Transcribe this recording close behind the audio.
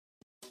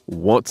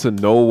Want to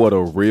know what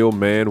a real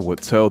man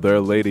would tell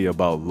their lady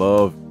about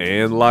love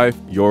and life?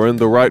 You're in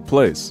the right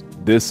place.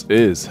 This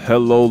is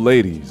Hello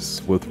Ladies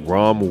with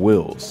Rom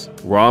Wills.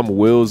 Rom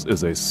Wills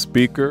is a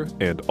speaker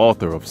and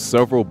author of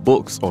several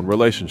books on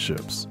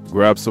relationships.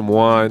 Grab some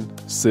wine,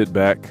 sit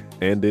back,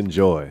 and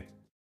enjoy.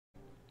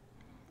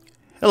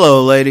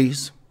 Hello,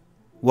 ladies.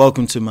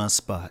 Welcome to my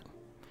spot.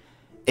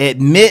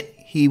 Admit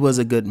he was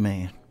a good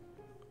man.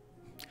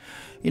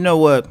 You know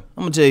what? I'm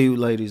going to tell you,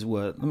 ladies,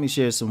 what? Let me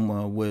share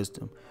some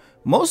wisdom.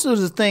 Most of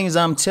the things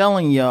I'm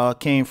telling y'all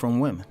came from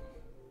women.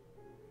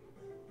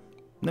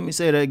 Let me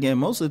say that again.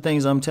 Most of the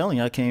things I'm telling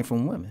y'all came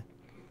from women.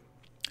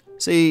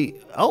 See,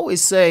 I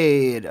always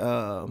say it,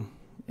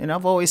 and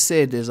I've always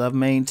said this, I've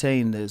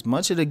maintained this.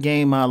 Much of the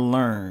game I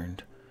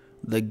learned,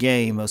 the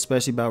game,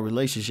 especially about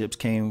relationships,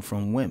 came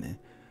from women.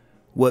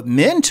 What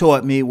men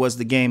taught me was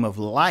the game of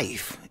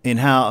life and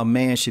how a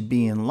man should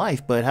be in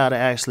life, but how to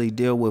actually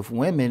deal with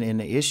women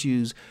and the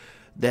issues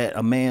that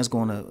a man's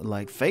going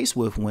to face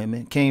with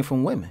women came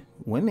from women.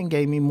 Women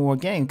gave me more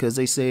game because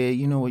they said,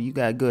 you know what, you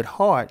got a good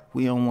heart.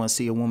 We don't want to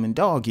see a woman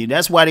dog you.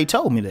 That's why they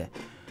told me that.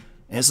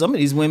 And some of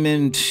these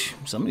women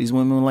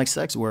were like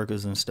sex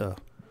workers and stuff,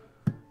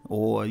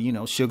 or,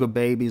 sugar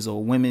babies,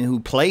 or women who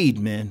played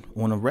men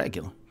on a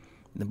regular.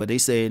 But they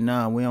said,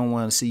 nah, we don't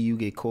want to see you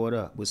get caught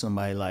up with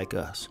somebody like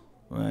us.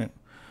 Right.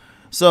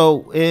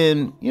 So,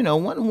 and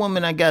one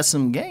woman I got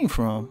some game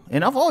from,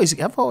 and I've always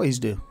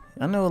do.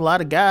 I know a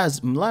lot of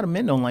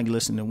men don't like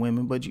listening to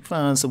women, but you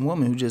find some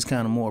women who just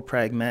kind of more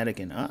pragmatic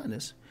and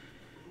honest,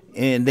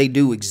 and they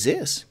do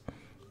exist.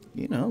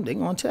 They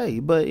gonna tell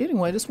you. But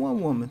anyway, this one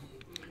woman,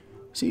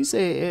 she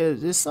said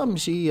there's something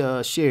she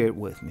shared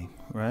with me.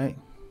 Right.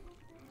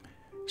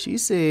 She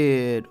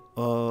said,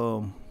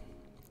 often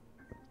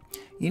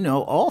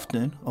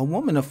a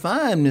woman will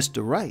find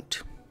Mr.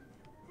 Right.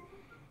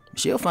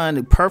 She'll find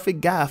the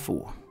perfect guy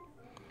for her.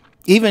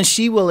 Even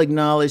she will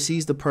acknowledge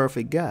he's the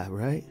perfect guy,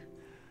 right?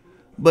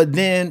 But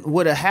then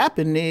what'll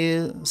happen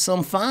is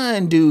some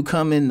fine dude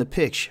come in the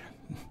picture.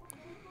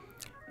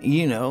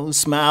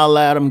 Smile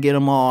at him, get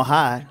them all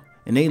hot.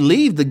 And they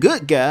leave the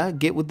good guy,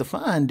 get with the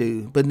fine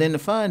dude. But then the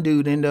fine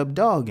dude end up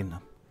dogging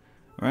them,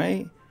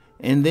 right?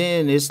 And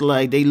then it's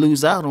like they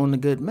lose out on the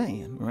good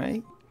man,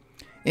 right?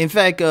 In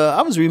fact,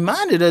 I was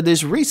reminded of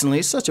this recently.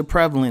 It's such a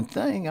prevalent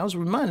thing. I was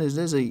reminded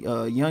there's a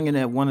youngin'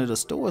 at one of the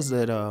stores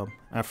that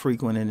I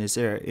frequent in this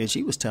area, and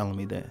she was telling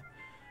me that.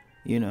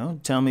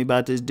 Telling me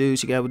about this dude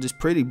she got with this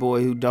pretty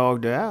boy who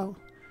dogged her out.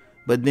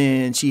 But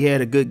then she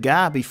had a good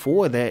guy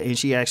before that, and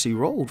she actually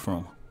rolled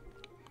from him.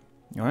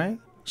 All right?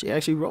 She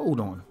actually rolled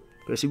on him.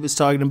 Because she was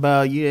talking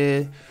about,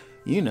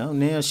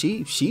 now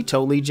she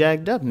totally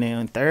jacked up now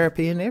in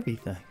therapy and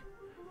everything.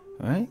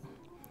 All right?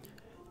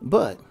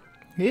 But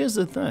here's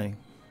the thing.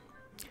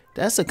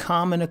 That's a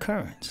common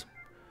occurrence.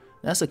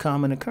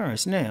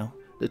 Now,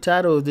 the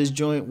title of this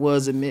joint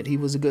was Admit He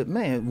Was a Good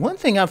Man. One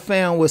thing I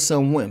found with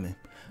some women,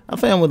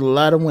 with a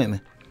lot of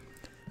women,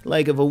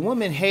 like if a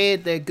woman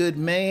had that good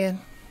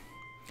man,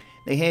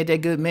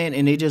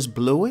 and they just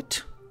blew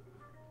it.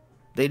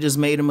 They just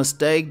made a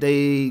mistake.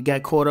 They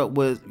got caught up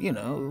with,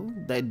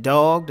 that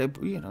dog,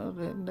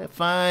 that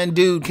fine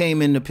dude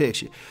came in the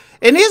picture.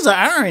 And here's the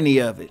irony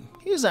of it.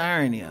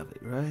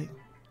 Right?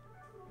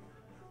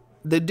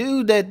 The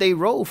dude that they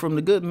rolled from,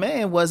 the good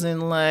man,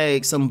 wasn't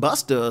like some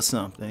buster or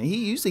something.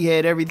 He usually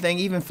had everything,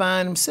 even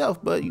fine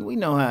himself, but we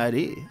know how it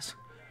is.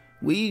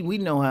 We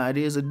know how it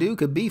is. A dude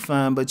could be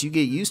fine, but you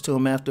get used to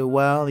him after a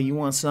while and you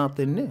want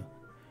something new.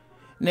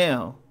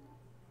 Now,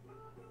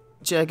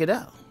 check it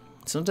out.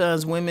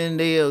 Sometimes women,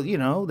 they'll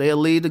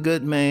leave the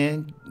good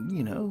man,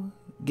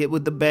 get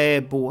with the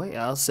bad boy.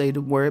 I'll say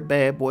the word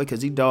bad boy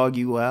because he dog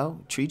you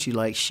out, treat you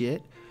like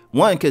shit.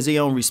 One, because he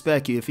don't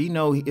respect you.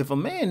 If a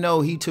man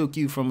know he took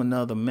you from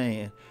another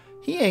man,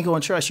 he ain't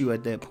going to trust you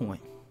at that point.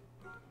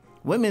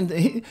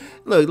 Women,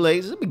 look,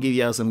 ladies, let me give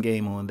y'all some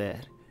game on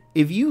that.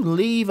 If you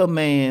leave a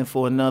man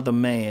for another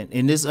man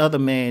and this other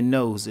man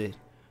knows it,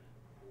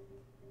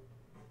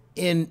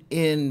 in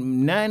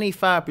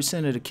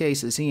 95% of the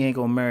cases, he ain't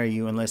going to marry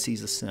you unless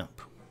he's a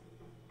simp.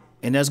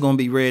 And that's going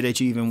to be rare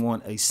that you even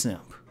want a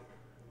simp.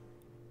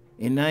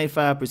 In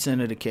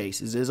 95% of the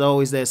cases, there's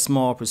always that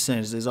small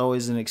percentage. There's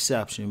always an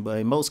exception. But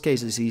in most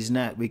cases, he's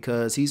not,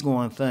 because he's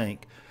going to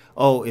think,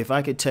 oh, if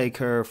I could take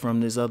her from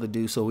this other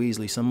dude so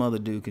easily, some other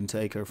dude can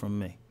take her from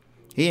me.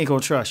 He ain't going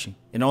to trust you.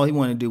 And all he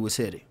wanted to do was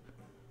hit it.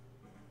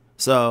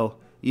 So,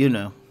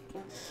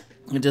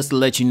 and just to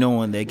let you know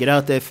on that, get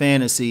out that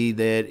fantasy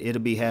that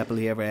it'll be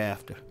happily ever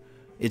after.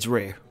 It's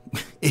rare.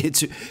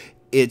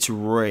 It's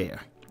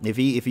rare. If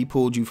he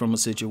pulled you from a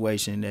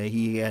situation that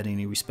he had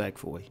any respect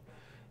for you,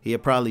 he'll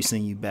probably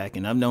send you back.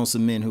 And I've known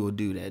some men who will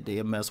do that.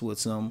 They'll mess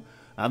with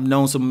I've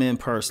known some men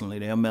personally.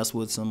 They'll mess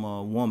with some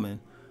woman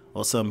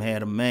or something,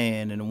 had a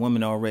man and the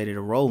woman all ready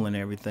to roll and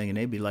everything. And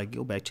they'd be like,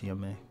 go back to your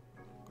man.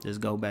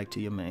 Just go back to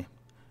your man.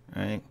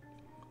 All right?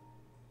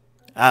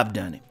 I've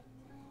done it.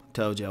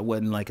 Told you I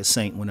wasn't like a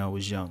saint when I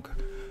was younger.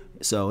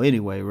 So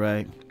anyway,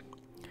 right?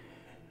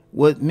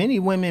 what many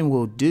women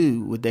will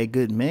do with that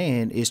good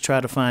man is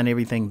try to find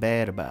everything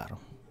bad about him,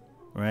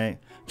 right?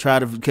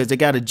 Because they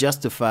got to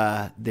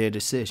justify their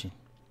decision.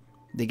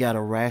 They got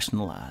to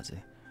rationalize it.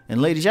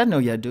 And ladies, y'all know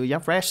y'all do it.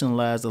 Y'all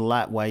rationalize a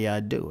lot while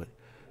y'all do it.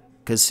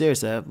 Because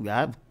seriously,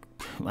 I've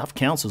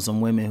counseled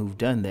some women who've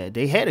done that.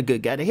 They had a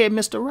good guy. They had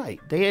Mr. Right.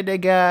 They had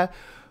that guy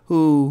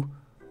who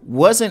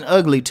wasn't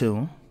ugly to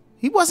him.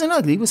 He wasn't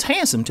ugly. He was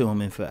handsome to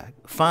him, in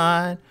fact.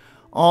 Fine,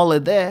 all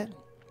of that.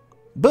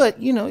 But,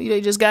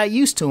 they just got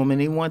used to him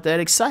and they want that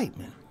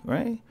excitement,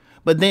 right?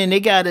 But then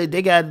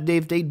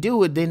if they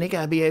do it, then they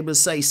got to be able to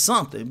say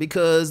something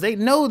because they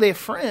know their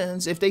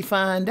friends, if they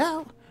find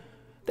out,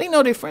 they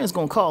know their friends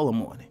going to call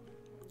them on it.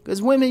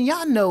 Because women,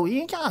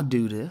 y'all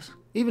do this.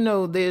 Even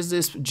though there's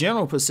this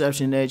general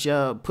perception that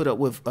y'all put up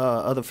with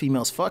other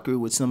females fuckery,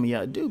 which some of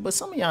y'all do, but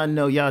some of y'all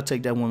know y'all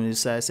take that woman to the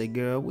side and say,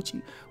 girl,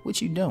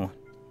 what you doing?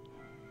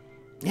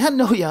 Y'all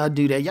know y'all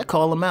do that. Y'all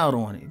call them out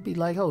on it. Be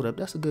like, hold up,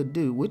 that's a good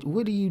dude.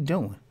 What are you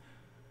doing?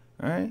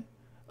 All right?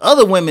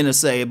 Other women will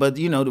say it, but,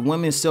 the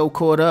woman's so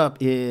caught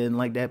up in,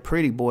 like, that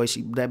pretty boy,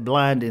 that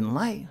blinding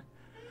light.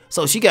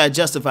 So she got to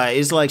justify it.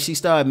 It's like she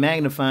started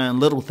magnifying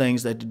little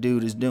things that the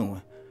dude is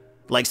doing.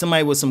 Like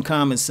somebody with some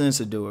common sense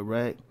to do it,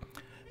 right?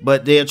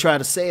 But they'll try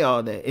to say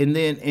all that.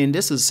 And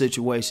this is a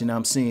situation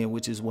I'm seeing,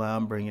 which is why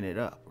I'm bringing it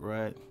up,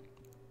 right?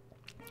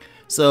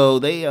 So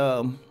they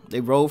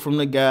roll from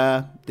the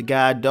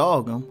guy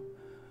dog him,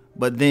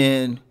 but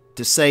then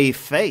to save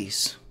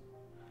face,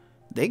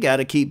 they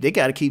gotta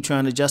keep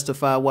trying to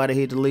justify why they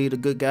had to leave the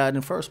good guy in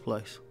the first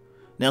place.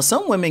 Now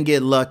some women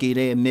get lucky,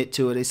 they admit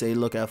to it, they say,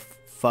 look, I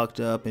fucked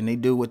up, and they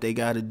do what they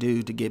gotta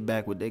do to get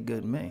back with their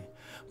good man.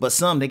 But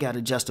some, they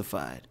gotta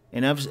justify it.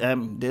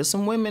 And there's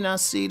some women, I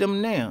see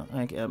them now.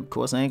 Of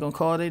course, I ain't gonna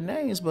call their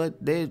names, but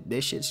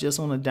their shit's just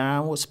on a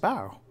downward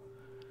spiral.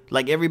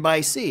 Like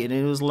everybody see it, and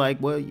it was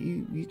like, well,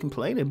 you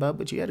complaining about,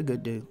 but you had a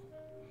good dude.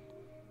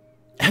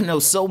 I know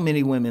so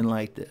many women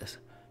like this.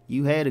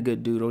 You had a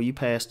good dude, or you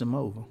passed him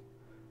over,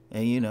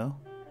 and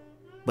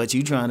but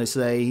you trying to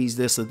say he's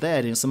this or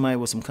that, and somebody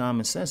with some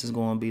common sense is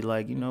going to be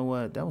like, you know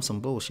what, that was some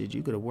bullshit.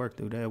 You could have worked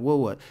through that. Well,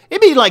 what?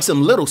 It be like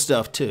some little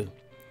stuff too.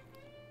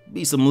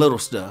 Be some little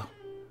stuff.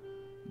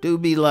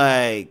 Dude be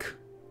like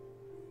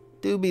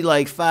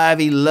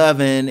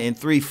 5'11" and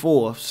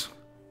 3/4,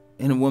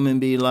 and a woman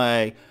be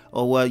like,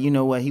 oh, well, you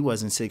know what? He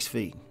wasn't 6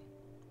 feet.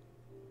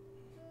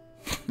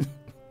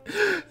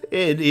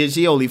 and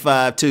she only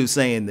 5'2"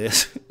 saying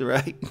this,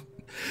 right?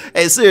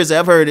 And seriously,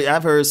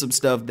 I've heard some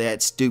stuff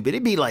that's stupid.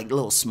 It'd be like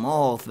little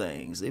small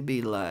things. It'd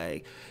be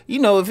like,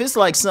 if it's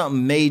like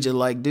something major,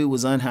 like dude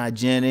was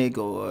unhygienic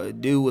or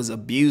dude was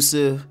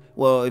abusive.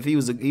 Well, if he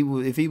was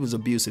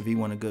abusive, he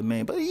wasn't a good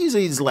man. But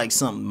usually it's like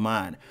something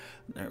minor.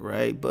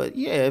 Right, but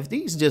yeah, if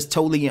he's just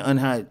totally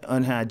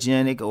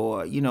unhygienic,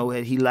 or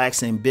he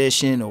lacks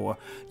ambition, or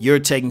you're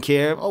taken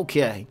care of,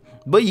 okay.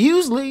 But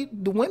usually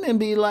the women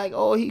be like,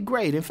 oh, he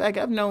great. In fact,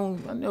 I know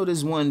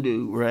this one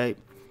dude, right,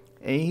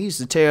 and he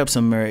used to tear up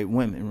some married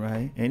women,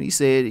 right, and he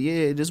said,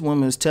 yeah, this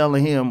woman was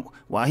telling him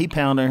while he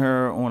pounding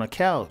her on a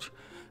couch,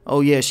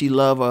 oh yeah, she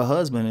love her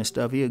husband and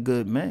stuff. He a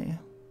good man,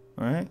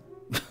 right?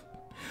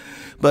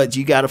 But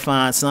you got to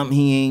find something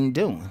he ain't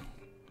doing.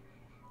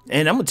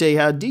 And I'm gonna tell you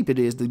how deep it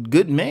is. The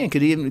good man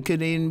could even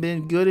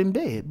been good in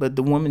bed, but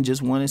the woman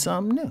just wanted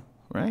something new,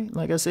 right?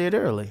 Like I said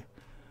earlier.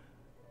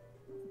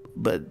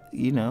 But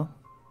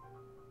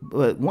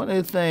but one of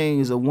the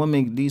things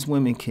these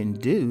women can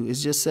do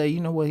is just say, you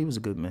know what, he was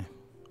a good man.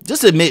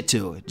 Just admit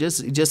to it.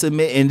 Just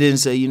admit, and then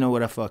say, you know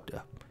what, I fucked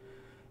up.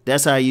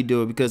 That's how you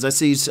do it. Because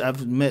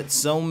I've met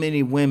so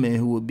many women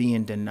who would be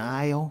in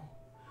denial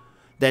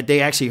that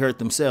they actually hurt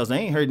themselves. They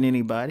ain't hurting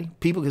anybody.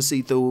 People can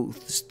see through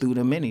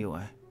them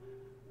anyway.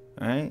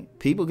 Right?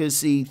 People can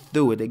see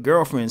through it. Their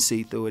girlfriends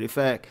see through it. In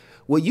fact,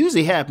 what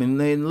usually happens,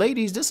 and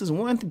ladies, this is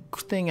one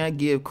thing I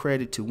give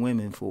credit to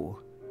women for.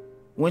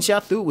 Once y'all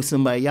through with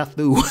somebody, y'all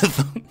through with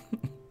them.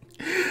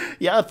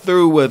 Y'all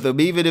through with them,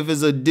 even if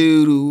it's a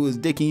dude who was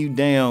dicking you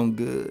down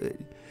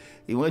good.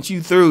 Once you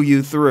through,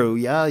 you through.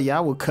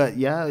 Y'all will cut.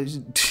 Y'all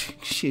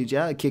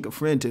kick a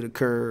friend to the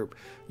curb.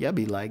 Y'all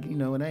be like, I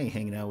ain't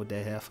hanging out with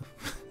that heifer.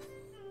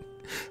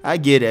 I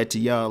get that to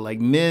y'all. Like,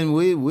 men,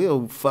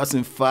 we'll fuss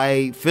and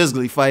fight,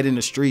 physically fight in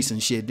the streets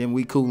and shit. Then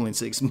we cool in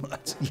 6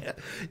 months. Yeah.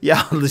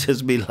 Y'all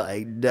just be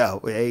like, no,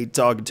 I ain't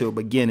talking to a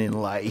beginning in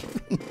life.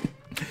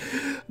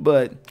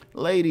 But,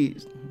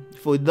 ladies,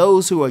 for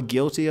those who are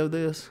guilty of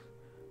this,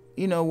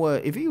 you know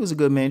what? If he was a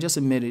good man, just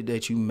admit it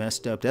that you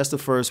messed up. That's the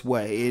first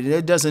way.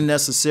 It doesn't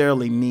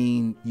necessarily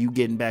mean you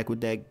getting back with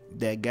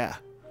that guy.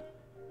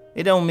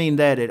 It don't mean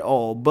that at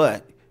all.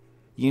 But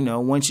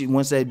once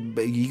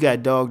you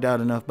got dogged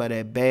out enough by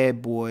that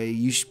bad boy,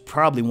 you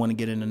probably want to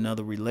get in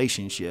another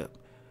relationship.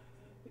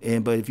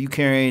 But if you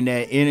carrying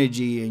that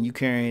energy and you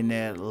carrying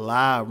that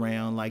lie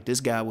around like this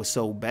guy was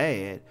so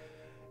bad,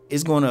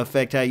 it's going to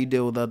affect how you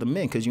deal with other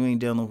men because you ain't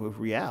dealing with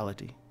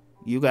reality.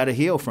 You got to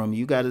heal from it.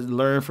 You got to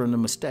learn from the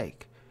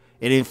mistake.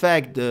 And in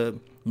fact, the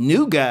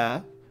new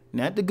guy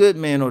Not the good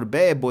man or the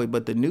bad boy,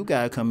 but the new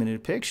guy coming in the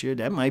picture.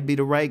 That might be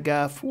the right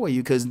guy for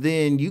you, because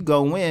then you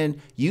go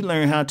in, you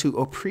learn how to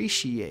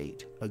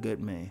appreciate a good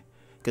man,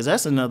 because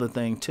that's another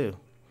thing too.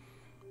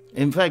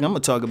 In fact, I'm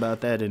going to talk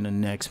about that in the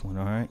next one,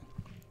 all right?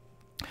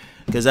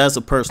 Because that's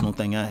a personal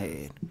thing I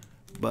had.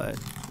 But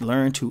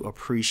learn to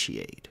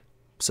appreciate.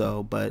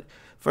 So, but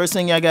first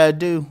thing y'all got to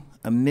do,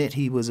 admit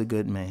he was a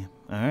good man,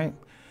 all right?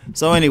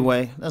 So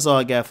anyway, that's all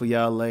I got for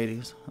y'all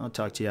ladies. I'll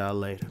talk to y'all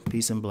later.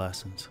 Peace and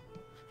blessings.